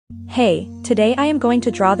Hey, today I am going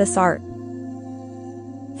to draw this art.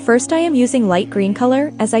 First I am using light green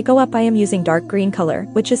color, as I go up I am using dark green color,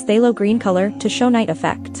 which is phthalo green color, to show night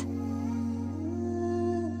effect.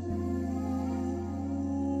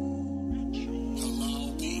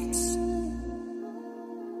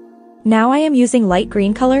 Now I am using light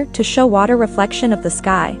green color to show water reflection of the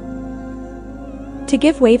sky. To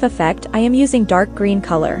give wave effect I am using dark green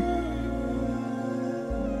color.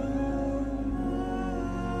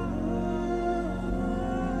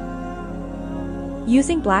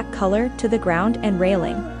 Using black color to the ground and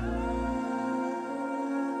railing.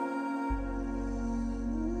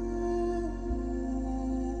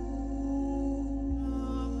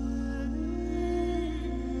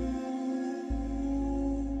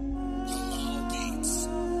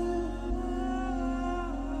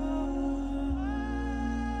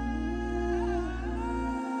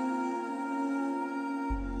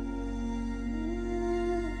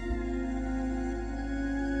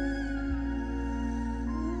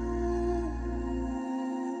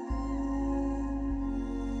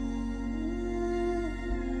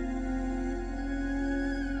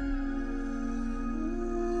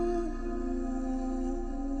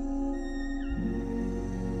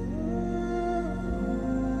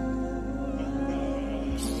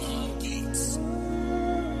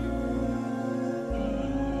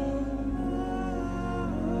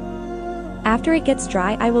 After it gets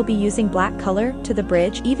dry I will be using black color to the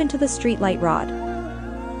bridge, even to the street light rod.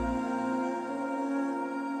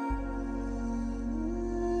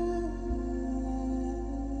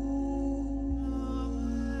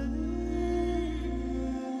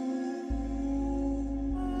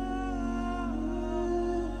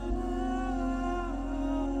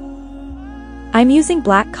 I'm using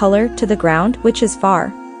black color to the ground, which is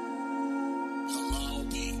far.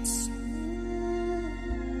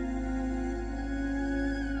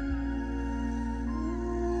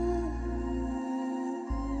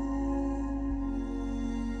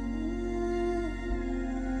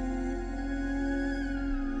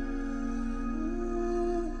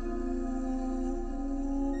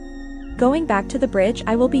 Going back to the bridge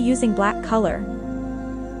I will be using black color.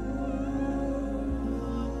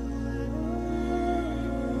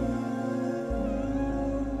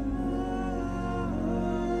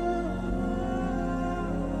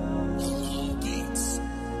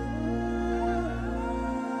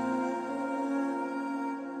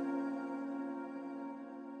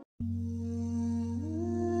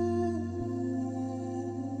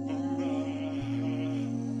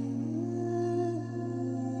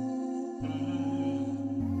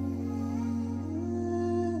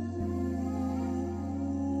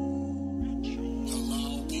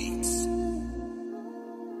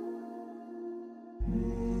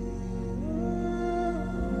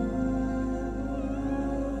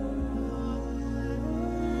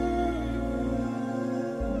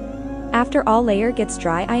 After all layer gets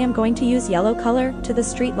dry I am going to use yellow color to the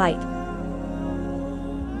street light.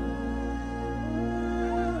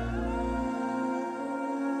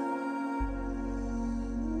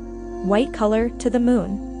 White color to the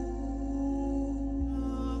moon.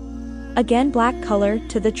 Again black color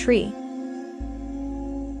to the tree.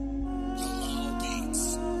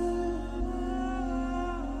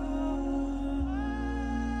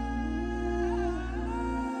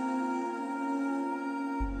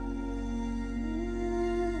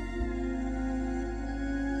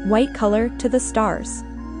 White color to the stars.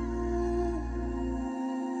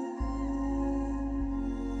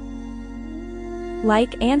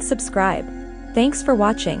 Like and subscribe. Thanks for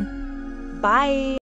watching. Bye.